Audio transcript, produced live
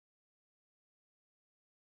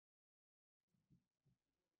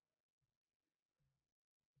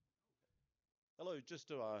Hello, just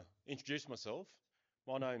to introduce myself,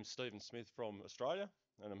 my name's Stephen Smith from Australia,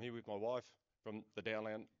 and I'm here with my wife from the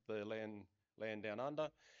land down under.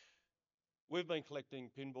 We've been collecting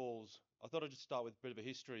pinballs. I thought I'd just start with a bit of a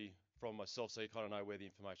history from myself, so you kind of know where the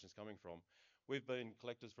information's coming from. We've been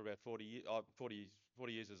collectors for about 40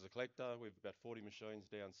 years as a collector. We've about 40 machines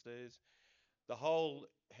downstairs. The whole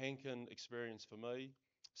Hankin experience for me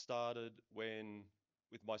started with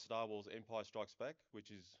my Star Wars Empire Strikes Back, which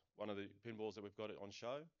is one of the pinballs that we've got on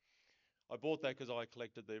show. I bought that because I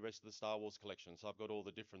collected the rest of the Star Wars collection, so I've got all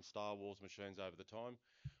the different Star Wars machines over the time.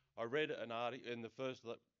 I read an article, and the first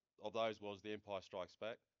of those was the Empire Strikes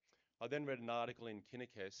Back. I then read an article in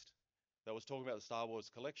Kinekest that was talking about the Star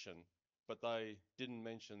Wars collection, but they didn't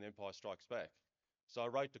mention the Empire Strikes Back. So I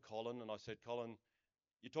wrote to Colin and I said, Colin,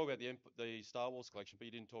 you talk about the Star Wars collection, but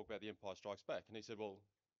you didn't talk about the Empire Strikes Back. And he said, well,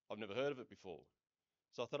 I've never heard of it before.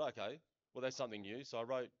 So I thought, okay, well, that's something new. So I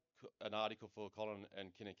wrote an article for Colin and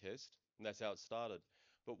Kinekest, and that's how it started.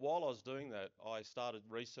 But while I was doing that, I started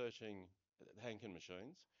researching Hankin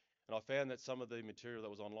machines, and I found that some of the material that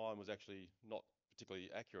was online was actually not particularly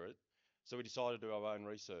accurate. So we decided to do our own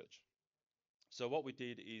research. So what we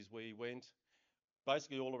did is we went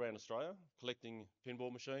basically all around Australia collecting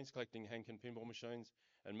pinball machines, collecting Hankin pinball machines,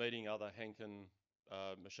 and meeting other Hankin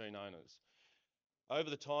machine owners. Over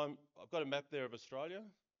the time, I've got a map there of Australia.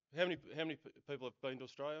 How many people have been to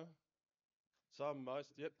Australia? Some,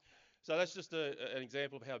 most, yep. So that's just an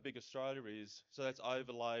example of how big Australia is. So that's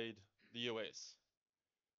overlaid the US.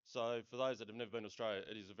 So for those that have never been to Australia,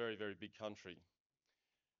 it is a very, very big country.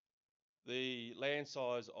 The land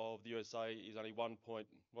size of the USA is only what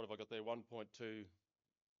have I got there? 1.2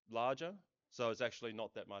 larger. So it's actually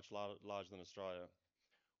not that much larger than Australia.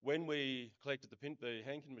 When we collected the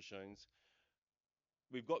Hankin machines,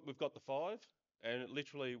 we've got the five, and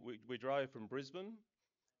literally we drove from Brisbane,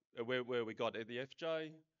 where we got the FJ.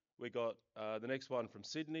 We got the next one from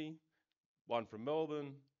Sydney, one from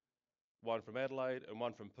Melbourne, one from Adelaide, and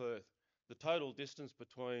one from Perth. The total distance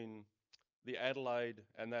between the Adelaide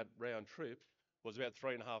and that round trip was about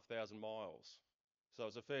 3,500 miles. So it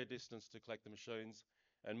was a fair distance to collect the machines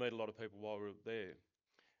and meet a lot of people while we were there.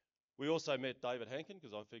 We also met David Hankin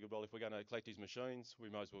because I figured, well, if we're going to collect his machines, we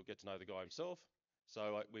might as well get to know the guy himself.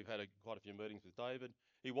 So we've had quite a few meetings with David.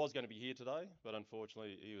 He was going to be here today, but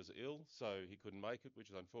unfortunately he was ill, so he couldn't make it, which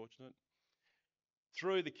is unfortunate.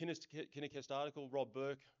 Through the Kinekest article, Rob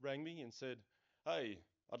Burke rang me and said, hey,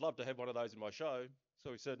 I'd love to have one of those in my show.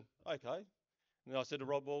 So he said, okay. And I said to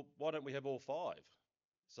Rob, well, why don't we have all five?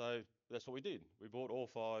 So that's what we did. We brought all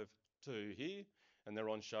five to here, and they're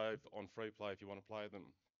on show on free play if you want to play them.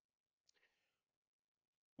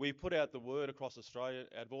 We put out the word across Australia.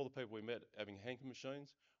 Out of all the people we met having Hankin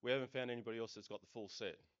machines, we haven't found anybody else that's got the full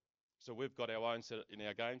set. So we've got our own set in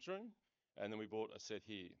our games room, and then we bought a set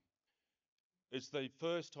here. It's the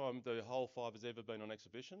first time the whole five has ever been on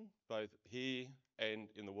exhibition, both here and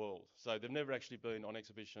in the world. So they've never actually been on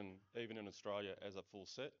exhibition, even in Australia, as a full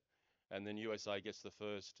set. And then USA gets the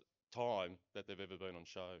first time that they've ever been on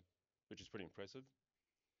show, which is pretty impressive.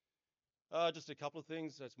 Just a couple of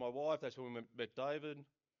things. That's my wife. That's when we met David.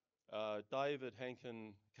 David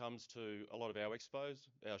Hankin comes to a lot of our expos,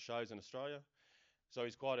 our shows in Australia. So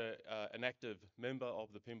he's quite an active member of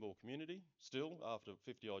the pinball community still after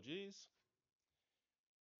 50 odd years.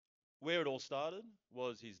 Where it all started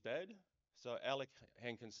was his dad. So Alec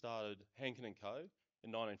Hankin started Hankin & Co.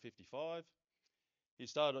 in 1955. He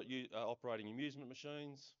started operating amusement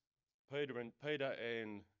machines. Peter and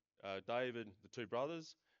David, the two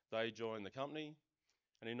brothers, they joined the company.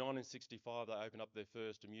 And in 1965, they opened up their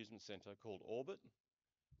first amusement centre called Orbit,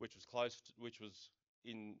 which was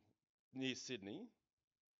near Sydney,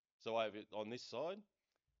 so over on this side.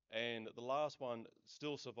 And the last one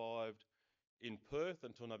still survived in Perth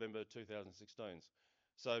until November 2016.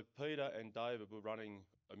 So Peter and David were running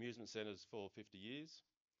amusement centres for 50 years.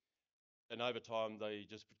 And over time, they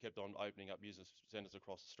just kept on opening up amusement centres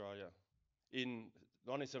across Australia. In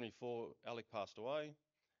 1974, Alec passed away,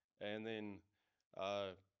 and then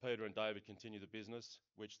Peter and David continued the business,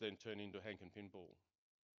 which then turned into Hankin Pinball.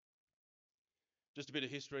 Just a bit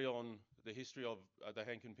of history on the history of the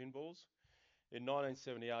Hankin Pinballs. In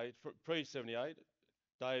 1978, pre-78,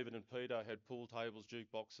 David and Peter had pool tables,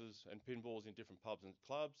 jukeboxes, and pinballs in different pubs and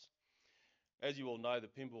clubs. As you all know, the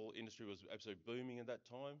pinball industry was absolutely booming at that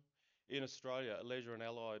time. In Australia, Leisure and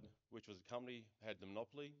Allied, which was a company, had the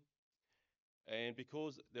monopoly. And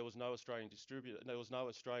because there was no Australian distributor, there was no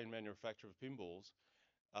Australian manufacturer of pinballs,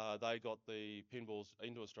 they got the pinballs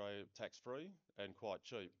into Australia tax-free and quite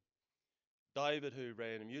cheap. David, who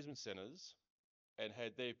ran amusement centres and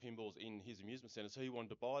had their pinballs in his amusement centre, so he wanted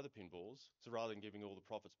to buy the pinballs. So rather than giving all the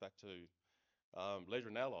profits back to Leisure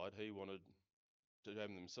and Allied, he wanted to have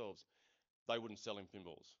them themselves. They wouldn't sell him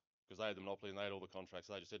pinballs because they had the monopoly and they had all the contracts.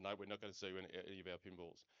 They just said, no, we're not going to sell you any of our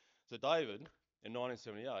pinballs. So David, in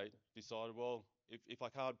 1978, decided, well, if I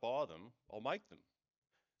can't buy them, I'll make them.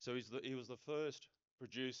 So he was the first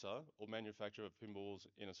producer or manufacturer of pinballs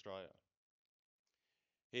in Australia.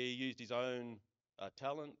 He used his own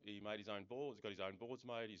talent. He made his own boards. He got his own boards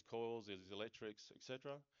made, his coils, his electrics,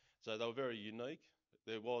 etc. So they were very unique.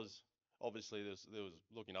 There was obviously there was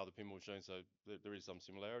looking at other pinball machines, so there is some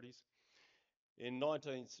similarities. Between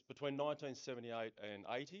 1978 and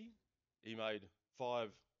 80, he made 5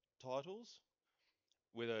 titles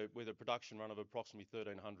with a production run of approximately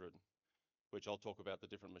 1,300, which I'll talk about the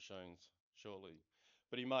different machines shortly.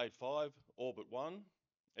 But he made 5: Orbit 1,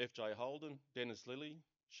 F.J. Holden, Dennis Lilly,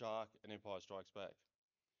 Shark, and Empire Strikes Back.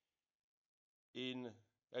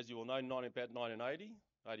 As you all know, about 1980,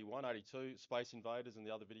 81, 82, Space Invaders and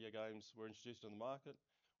the other video games were introduced on the market,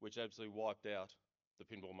 which absolutely wiped out the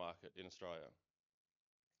pinball market in Australia.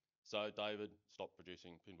 So David stopped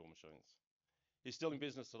producing pinball machines. He's still in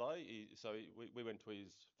business today. We went to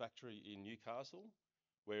his factory in Newcastle,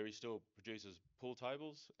 where he still produces pool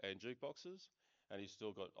tables and jukeboxes, and he's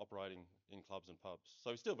still got operating in clubs and pubs.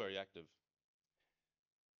 So he's still very active.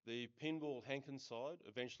 The pinball Hankin side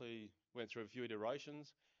eventually went through a few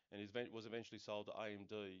iterations and was eventually sold to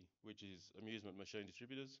AMD, which is Amusement Machine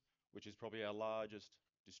Distributors, which is probably our largest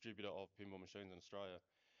distributor of pinball machines in Australia.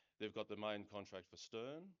 They've got the main contract for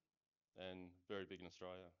Stern and very big in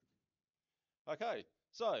Australia. Okay,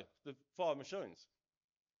 so the 5 machines.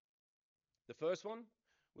 The first one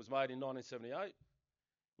was made in 1978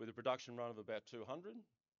 with a production run of about 200.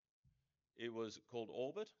 It was called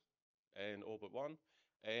Orbit and Orbit 1,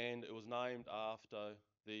 and it was named after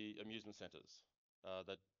the amusement centres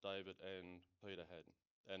that David and Peter had,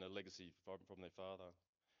 and a legacy from their father.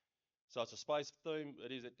 So it's a space theme.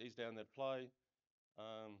 It is down there to play.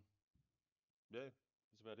 Yeah,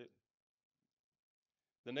 that's about it.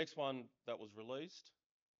 The next one that was released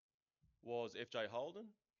was F.J. Holden.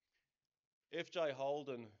 F.J.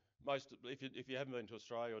 Holden, if you haven't been to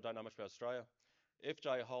Australia or don't know much about Australia,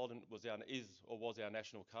 F.J. Holden was our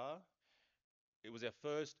national car. It was our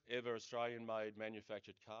first ever Australian-made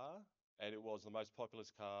manufactured car, and it was the most popular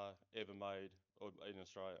car ever made in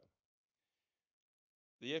Australia.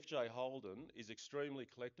 The F.J. Holden is extremely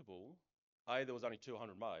collectible. There was only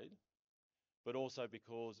 200 made, but also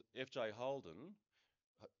because F.J. Holden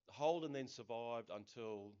then survived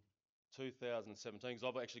until 2017, because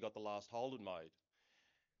I've actually got the last Holden made.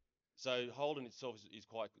 So Holden itself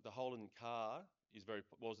the Holden car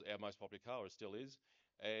was our most popular car, it still is,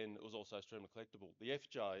 and it was also extremely collectible. The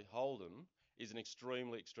FJ Holden is an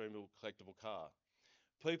extremely collectible car.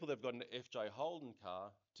 People that have got an FJ Holden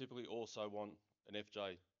car typically also want an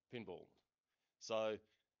FJ pinball. So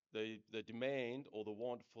the demand or the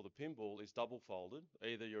want for the pinball is double folded.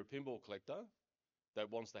 Either you're a pinball collector that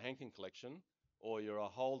wants the Hankin collection, or you're a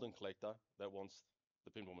Holden collector that wants the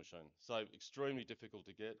pinball machine. So extremely difficult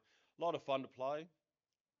to get. A lot of fun to play.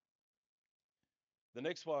 The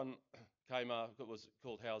next one was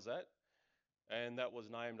called How's That? And that was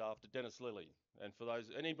named after Dennis Lilly. And for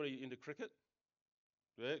anybody into cricket?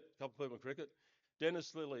 Yeah, a couple of people in cricket.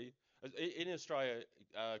 Dennis Lilly, in Australia,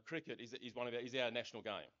 cricket is our national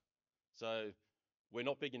game. So we're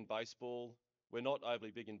not big in baseball. We're not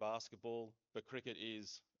overly big in basketball, but cricket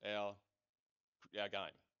is our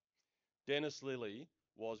game. Dennis Lilly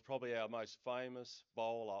was probably our most famous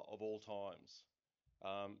bowler of all times.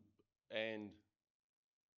 And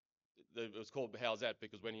it was called How's That?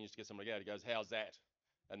 Because when he used to get somebody out, he goes, how's that?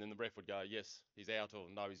 And then the ref would go, yes, he's out, or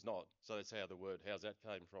no, he's not. So that's how the word how's that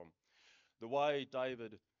came from. The way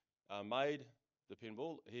David made the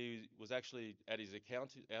pinball, he was actually at his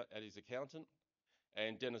accountant,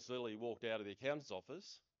 and Dennis Lilly walked out of the accountant's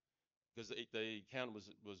office because the accountant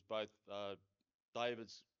was both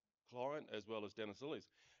David's client as well as Dennis Lilly's.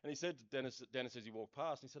 And he said to Dennis as he walked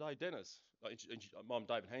past, he said, hey, Dennis, I'm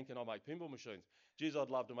David Hankin, I make pinball machines. Geez, I'd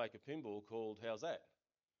love to make a pinball called How's That?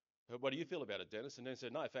 What do you feel about it, Dennis? And Dennis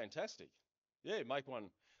said, no, fantastic. Yeah, make one.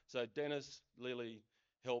 So Dennis Lilly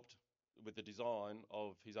helped with the design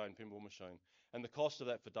of his own pinball machine. And the cost of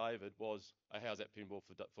that for David was a How's That pinball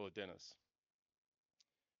for Dennis.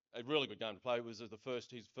 A really good game to play. It was his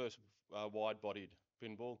first wide-bodied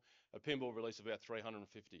pinball. A pinball release of about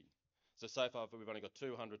 350. So far we've only got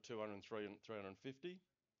 200, 203, and 350.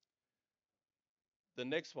 The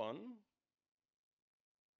next one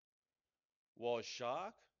was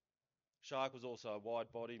Shark. Shark was also a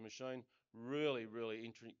wide body machine, really,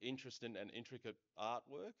 really interesting and intricate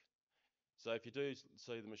artwork. So if you do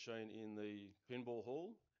see the machine in the pinball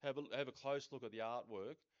hall, have a close look at the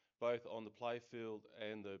artwork, both on the playfield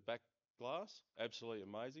and the back glass. Absolutely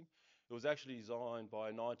amazing. It was actually designed by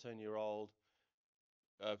a 19-year-old,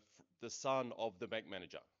 the son of the bank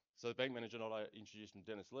manager. So the bank manager not only introduced him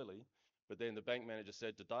to Dennis Lilly, but then the bank manager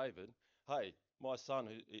said to David, "Hey, my son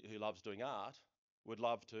who loves doing art would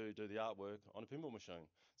love to do the artwork on a pinball machine."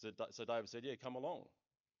 So David said, "Yeah, come along."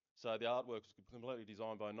 So the artwork was completely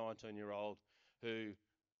designed by a 19-year-old who,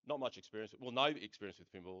 not much experience, well, no experience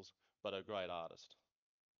with pinballs, but a great artist.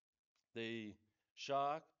 The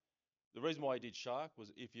shark, the reason why he did shark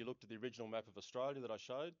was if you looked at the original map of Australia that I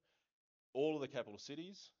showed, all of the capital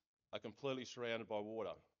cities are completely surrounded by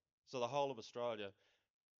water. So the whole of Australia,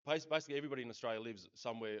 basically everybody in Australia lives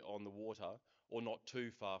somewhere on the water or not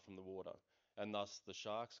too far from the water. And thus the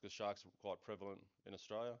sharks, because sharks are quite prevalent in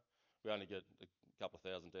Australia. We only get a couple of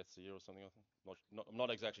thousand deaths a year or something. I'm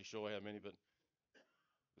not exactly sure how many, but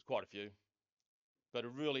there's quite a few. But a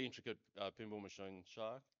really intricate pinball machine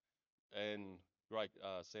shark and great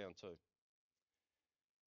sound too.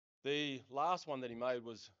 The last one that he made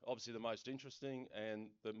was obviously the most interesting and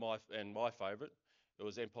my favourite. It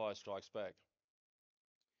was Empire Strikes Back.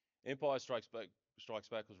 Empire Strikes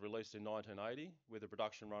Back was released in 1980 with a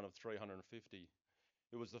production run of 350.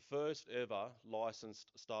 It was the first ever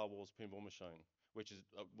licensed Star Wars pinball machine, which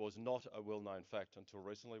was not a well-known fact until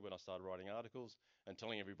recently when I started writing articles and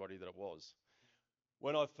telling everybody that it was.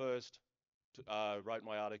 When I first wrote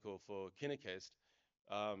my article for Kinecast,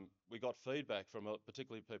 we got feedback from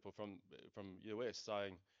particularly people from US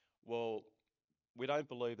saying, well, we don't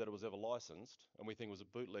believe that it was ever licensed and we think it was a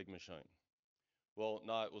bootleg machine. Well,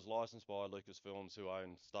 no, it was licensed by Lucasfilms, who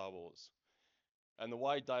owned Star Wars. And the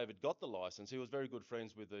way David got the license, he was very good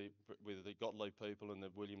friends with the Gottlieb people and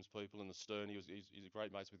the Williams people and the Stern. He's a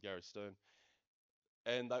great mates with Gary Stern.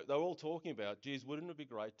 And they were all talking about, geez, wouldn't it be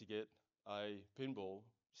great to get a pinball,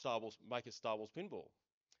 Star Wars, make a Star Wars pinball?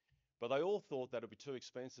 But they all thought that it'd be too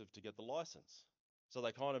expensive to get the license. So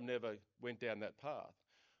they kind of never went down that path.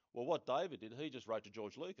 Well, what David did, he just wrote to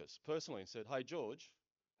George Lucas personally and said, "Hey, George,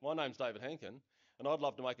 my name's David Hankin, and I'd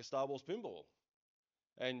love to make a Star Wars pinball."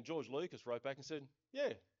 And George Lucas wrote back and said,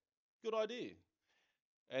 "Yeah, good idea."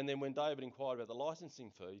 And then when David inquired about the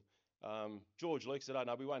licensing fee, George Lucas said, "Oh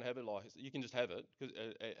no, we won't have it license. You can just have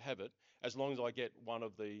it as long as I get one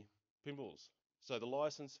of the pinballs." So the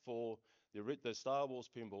license for the Star Wars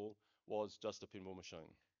pinball was just a pinball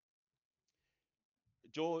machine.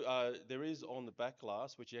 There is on the back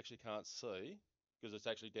glass, which you actually can't see because it's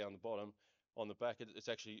actually down the bottom. On the back, it's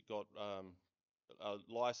actually got a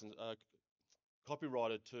license,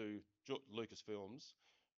 copyrighted to Lucasfilms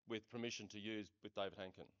with permission to use with David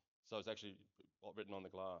Hankin. So it's actually written on the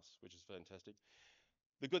glass, which is fantastic.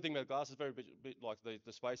 The good thing about glass is very bit like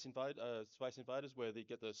the Space Invaders, where they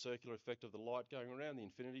get the circular effect of the light going around, the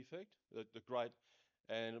infinity effect, the great,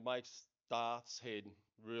 and it makes Darth's head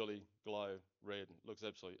really glow red. It looks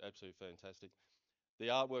absolutely fantastic. The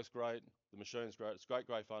artwork's great, the machine's great. It's great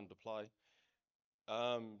fun to play.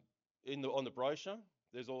 On the brochure,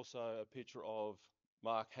 there's also a picture of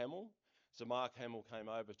Mark Hamill. So Mark Hamill came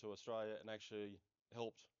over to Australia and actually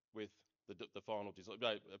helped with the final design,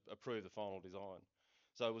 approved the final design.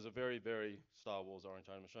 So it was a very, very Star Wars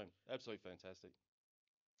oriented machine. Absolutely fantastic.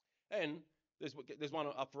 And there's one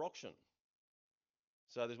up for auction.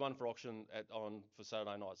 So there's one for auction for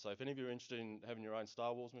Saturday night. So if any of you are interested in having your own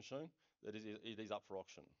Star Wars machine, it is up for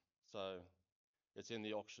auction. So it's in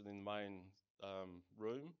the auction in the main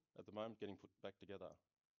room at the moment, getting put back together.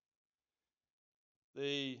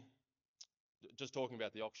 Just talking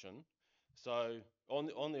about the auction. So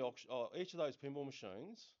on the auction, each of those pinball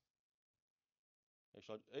machines.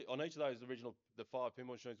 Actually, on each of those the 5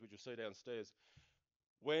 pinball machines which you'll see downstairs,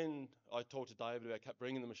 when I talked to David about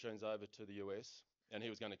bringing the machines over to the US and he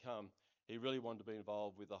was going to come, he really wanted to be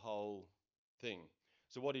involved with the whole thing.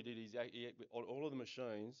 So what he did is, on all of the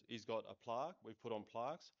machines, he's got a plaque. We've put on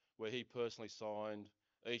plaques where he personally signed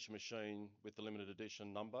each machine with the limited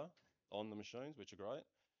edition number on the machines, which are great.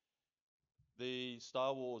 The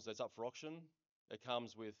Star Wars that's up for auction, it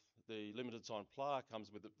comes with the limited sign plaque,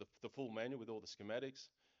 comes with the full manual with all the schematics,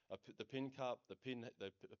 the pin cup, the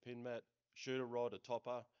pin mat, shooter rod, a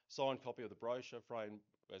topper, signed copy of the brochure framed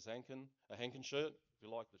as Hankin, a Hankin shirt, if you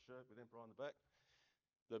like the shirt with Emperor on the back.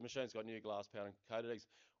 The machine's got new glass powder and coated eggs.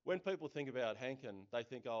 When people think about Hankin, they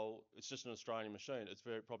think, oh, it's just an Australian machine. It's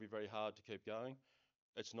probably very hard to keep going.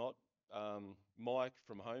 It's not. Mike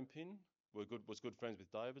from Home Pin was good friends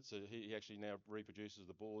with David, so he actually now reproduces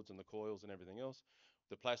the boards and the coils and everything else.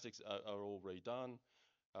 The plastics are all redone.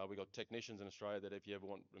 We've got technicians in Australia that if you ever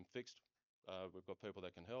want them fixed, we've got people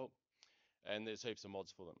that can help, and there's heaps of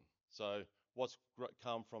mods for them. So what's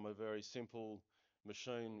come from a very simple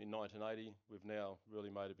machine in 1980, we've now really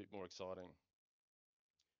made a bit more exciting.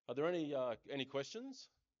 Are there any questions?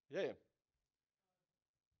 Yeah.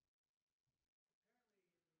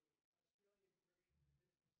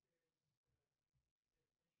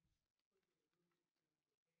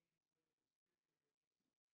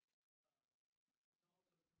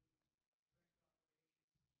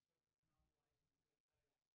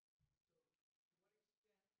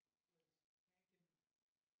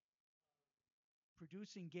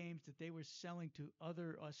 Producing games that they were selling to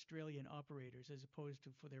other Australian operators as opposed to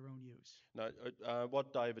for their own use. No,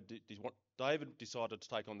 what David did, what David decided to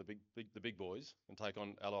take on the big boys and take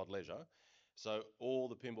on Allied Leisure. So all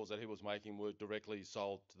the pinballs that he was making were directly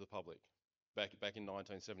sold to the public back in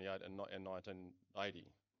 1978 and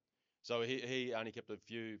 1980. So he only kept a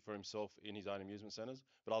few for himself in his own amusement centres,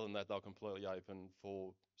 but other than that, they were completely open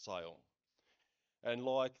for sale. And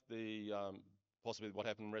like the possibly what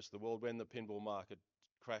happened in the rest of the world, when the pinball market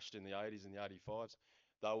crashed in the 80s and the 85s,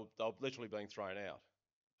 they were literally being thrown out.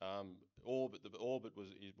 The Orbit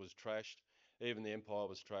was trashed. Even the Empire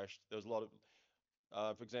was trashed. There was a lot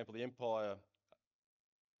of, for example, the Empire.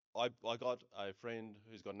 I got a friend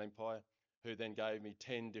who's got an Empire, who then gave me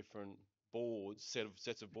 10 different boards,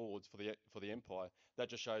 sets of boards for the Empire. That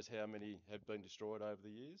just shows how many have been destroyed over the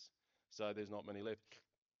years. So there's not many left.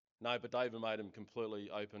 No, but David made them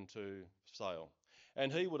completely open to sale,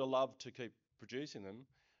 and he would have loved to keep producing them,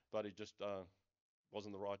 but it just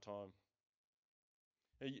wasn't the right time.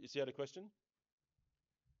 Is you had a question?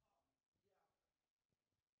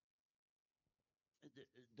 The,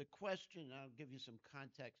 the question, I'll give you some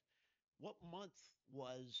context. What month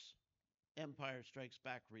was Empire Strikes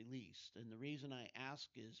Back released? And the reason I ask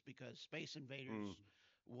is because Space Mm. Invaders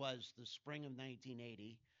was the spring of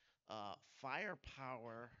 1980.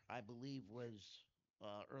 Firepower, I believe, was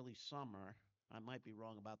early summer. I might be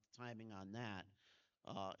wrong about the timing on that.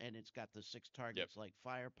 And it's got the six Yep. targets like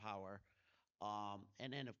Firepower.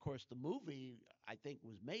 And then, of course, the movie, I think,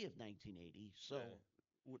 was May of 1980. So,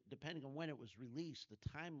 Yeah. depending on when it was released, the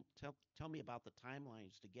time, tell me about the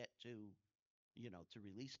timelines to get to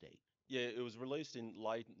release date. Yeah, it was released in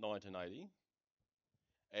late 1980,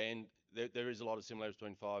 and there is a lot of similarities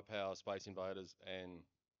between Firepower, Space Invaders, and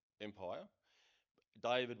Empire.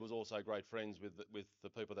 David was also great friends with the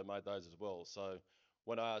people that made those as well. So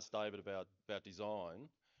when I asked David about design,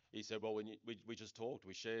 he said, "Well, we just talked,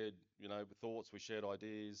 we shared thoughts, we shared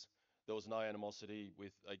ideas. There was no animosity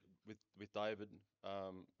with David,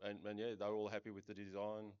 and yeah, they were all happy with the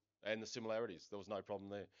design and the similarities. There was no problem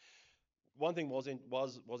there." One thing was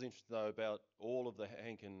interesting though about all of the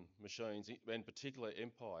Hankin machines, in particular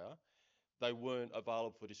Empire, they weren't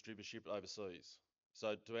available for distributorship overseas.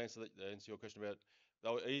 So to answer your question about, they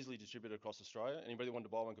were easily distributed across Australia. Anybody that wanted to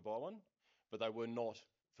buy one could buy one, but they were not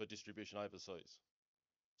for distribution overseas.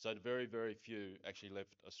 So very, very few actually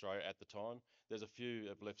left Australia at the time. There's a few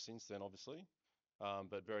have left since then, obviously,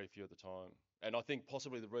 but very few at the time. And I think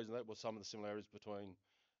possibly the reason that was some of the similarities between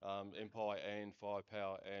Empire and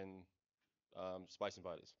Firepower and Space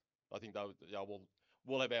Invaders. I think they, yeah,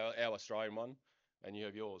 we'll have our Australian one, and you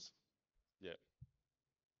have yours. Yeah.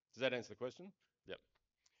 Does that answer the question? Yep.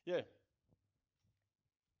 Yeah.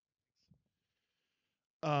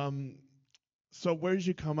 Um, so where did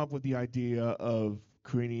you come up with the idea of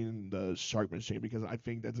creating the shark machine? Because I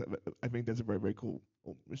think that's a very very cool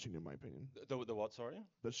machine in my opinion. The what? Sorry.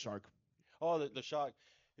 The shark. Oh, the shark.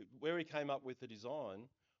 Where he came up with the design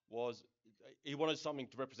was he wanted something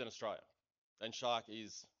to represent Australia, and shark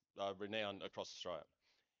is renowned across Australia.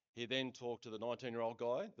 He then talked to the 19-year-old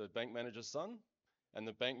guy, the bank manager's son, and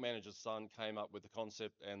the bank manager's son came up with the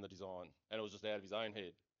concept and the design, and it was just out of his own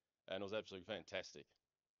head, and it was absolutely fantastic.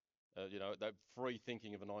 That free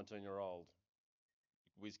thinking of a 19-year-old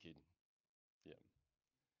whiz kid. Yeah.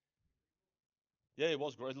 Yeah, it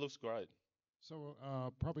was great. It looks great. So,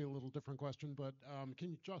 probably a little different question, but can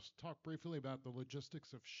you just talk briefly about the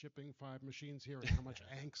logistics of shipping 5 machines here and how much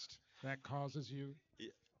angst that causes you? Yeah.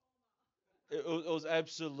 It was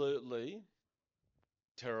absolutely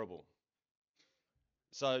terrible.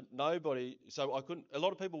 So I couldn't, a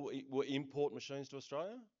lot of people were import machines to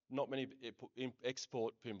Australia, not many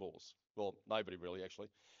export pinballs. Well, nobody really, actually.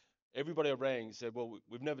 Everybody I rang said, well,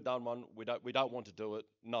 we've never done one. We don't want to do it.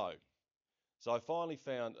 No. So I finally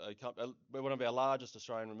found one of our largest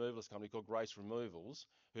Australian removalist company called Grace Removals,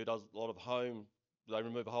 who does a lot of home. They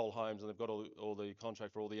remove whole homes, and they've got all the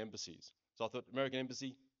contract for all the embassies. So I thought, American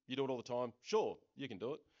Embassy, you do it all the time. Sure, you can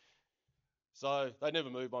do it. So they never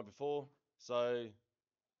moved mine before. So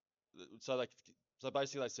so they so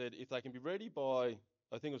basically they said if they can be ready by,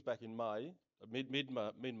 I think it was back in May, mid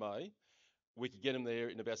May, we could get them there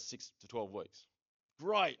in about 6 to 12 weeks.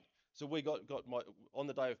 Great. So we got my on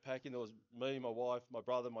the day of packing. There was me, my wife, my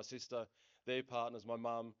brother, my sister, their partners, my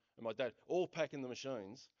mum, and my dad, all packing the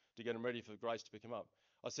machines to get them ready for Grace to pick them up.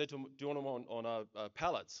 I said to them, "Do you want them on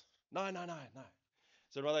pallets?" No, no, no, no.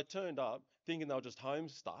 So they turned up thinking they were just home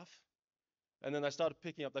stuff, and then they started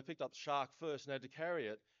picking up. They picked up the shark first and had to carry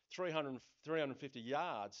it 350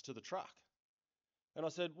 yards to the truck. And I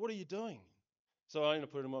said, "What are you doing?" So I ended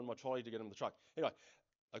up putting them on my trolley to get them in the truck. Anyway,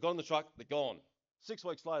 I got in the truck, they're gone. 6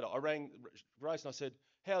 weeks later, I rang Grace and I said,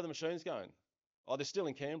 "How are the machines going?" "Oh, they're still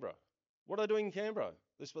in Canberra." "What are they doing in Canberra?"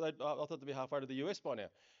 I thought they'd be halfway to the US by now.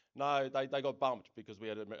 No, they got bumped because we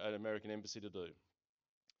had an American embassy to do.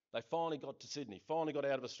 They finally got to Sydney, finally got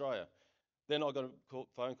out of Australia. Then I got a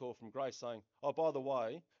phone call from Grace saying, "Oh, by the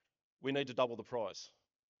way, we need to double the price."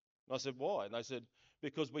 And I said, "Why?" And they said,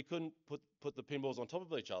 "Because we couldn't put the pinballs on top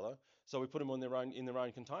of each other, so we put them in their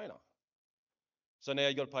own container. So now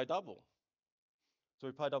you got to pay double." So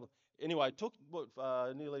we paid double. Anyway, it took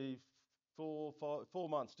nearly 4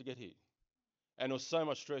 months to get here, and it was so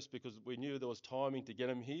much stress because we knew there was timing to get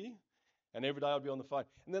them here, and every day I'd be on the phone.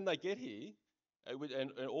 And then they get here,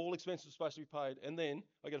 and all expenses were supposed to be paid. And then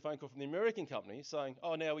I get a phone call from the American company saying,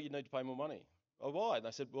 "Oh, now you need to pay more money." "Oh, why?" And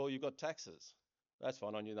they said, "Well, you've got taxes." That's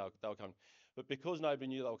fine. I knew they were coming, but because nobody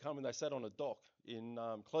knew they were coming, they sat on a dock in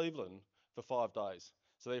Cleveland for 5 days.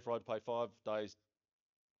 So therefore, I had to pay 5 days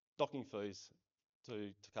docking fees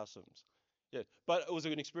to customs. Yeah, but it was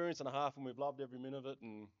an experience and a half, and we've loved every minute of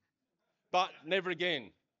it. But never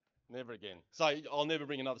again, never again. So I'll never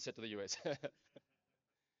bring another set to the US.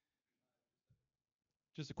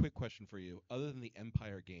 Just a quick question for you. Other than the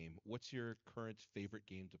Empire game, what's your current favorite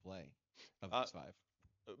game to play of Uh, these five?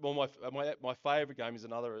 Well, my favourite game is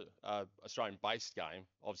another Australian-based game,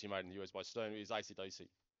 obviously made in the US by Stone, is AC/DC.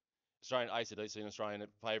 Australian AC/DC, an Australian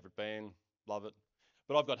favourite band, love it.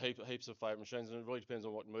 But I've got heaps of favourite machines, and it really depends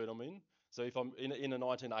on what mood I'm in. So if I'm in a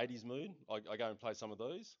 1980s mood, I go and play some of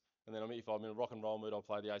those. And then if I'm in a rock and roll mood, I'll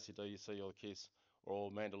play the AC/DC or the Kiss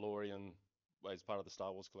or Mandalorian as part of the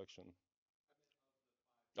Star Wars collection.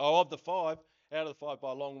 Oh, of the five, out of the five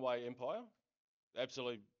by a long way, Empire.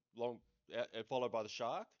 Absolutely long, followed by the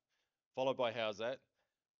Shark, followed by How's That,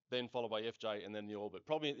 then followed by FJ, and then the Orbit.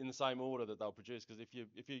 Probably in the same order that they'll produce, because if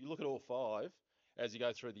you look at all five as you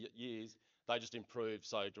go through the years, they just improve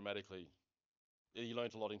so dramatically. He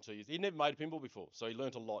learnt a lot in 2 years. He'd never made a pinball before, so he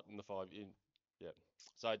learnt a lot in the yeah.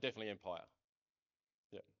 So definitely Empire.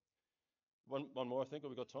 Yeah. One more, I think. Have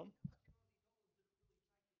we got time?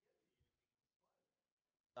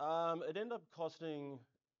 It ended up costing.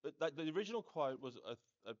 The original quote was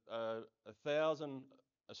a thousand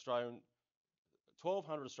Australian,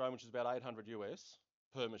 1,200 Australian, which is about 800 US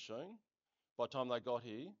per machine. By the time they got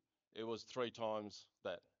here, it was 3 times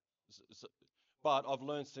that. But I've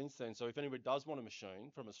learned since then. So if anybody does want a machine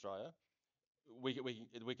from Australia, we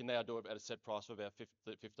can now do it at a set price of about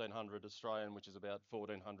 1,500 Australian, which is about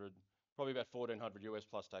 1,400, probably about 1,400 US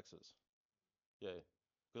plus taxes. Yeah,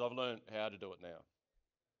 because I've learned how to do it now,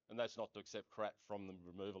 and that's not to accept crap from the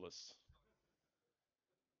removalists.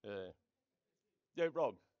 Yeah, yeah,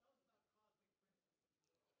 Rob.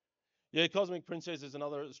 Yeah, Cosmic Princess is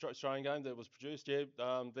another Australian game that was produced. Yeah,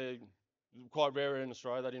 they're quite rare in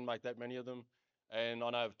Australia. They didn't make that many of them, and I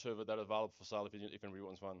know of two of it that are available for sale if anybody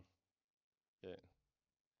wants one. Yeah.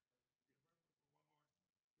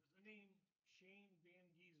 Does the name Shane Van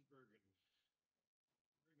Giesbergen ring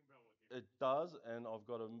a bell with you? It does, and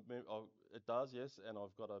it does, yes, and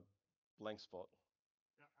I've got a blank spot.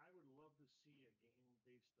 Now, I would love to see a game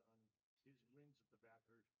based on his wins at the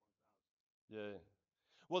Bathurst 1000. Yeah.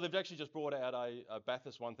 Well, they've actually just brought out a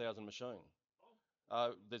Bathurst 1000 machine.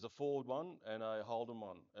 There's a Ford one and a Holden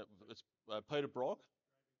one. It's Peter Brock.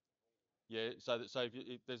 Yeah. So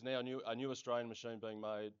there's now a new Australian machine being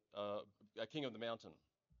made, a King of the Mountain,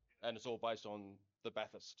 and it's all based on the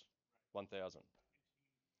Bathurst 1000.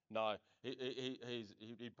 No,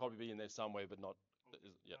 he'd probably be in there somewhere, but not.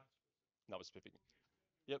 Yeah, not specific.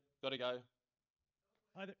 Yep. Got to go.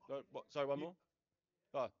 Hi there. Sorry, one You- more.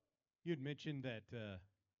 Oh, You'd mentioned that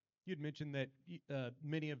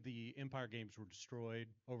many of the Empire games were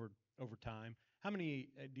destroyed over time. How many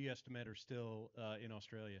do you estimate are still in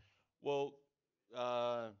Australia? well,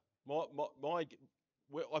 my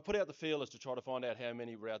I put out the feelers to try to find out how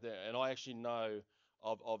many were out there, and I actually know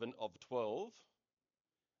of 12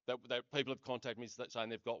 that people have contacted me saying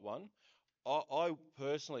they've got one. I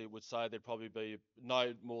personally would say there'd probably be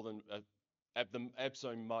no more than at the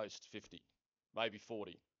absolute most 50. maybe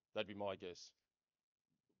 40. That'd be my guess.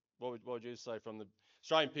 What would you say from the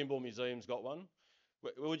Australian Pinball Museum's got one?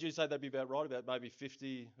 Would you say that'd be about right? About maybe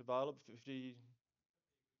 50 available? 50?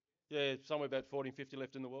 Yeah, somewhere about 40 and 50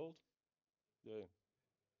 left in the world. Yeah.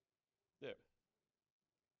 Yeah.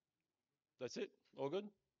 That's it. All good?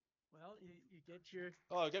 Well, you get your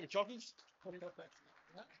Oh, get me chockies? put it up.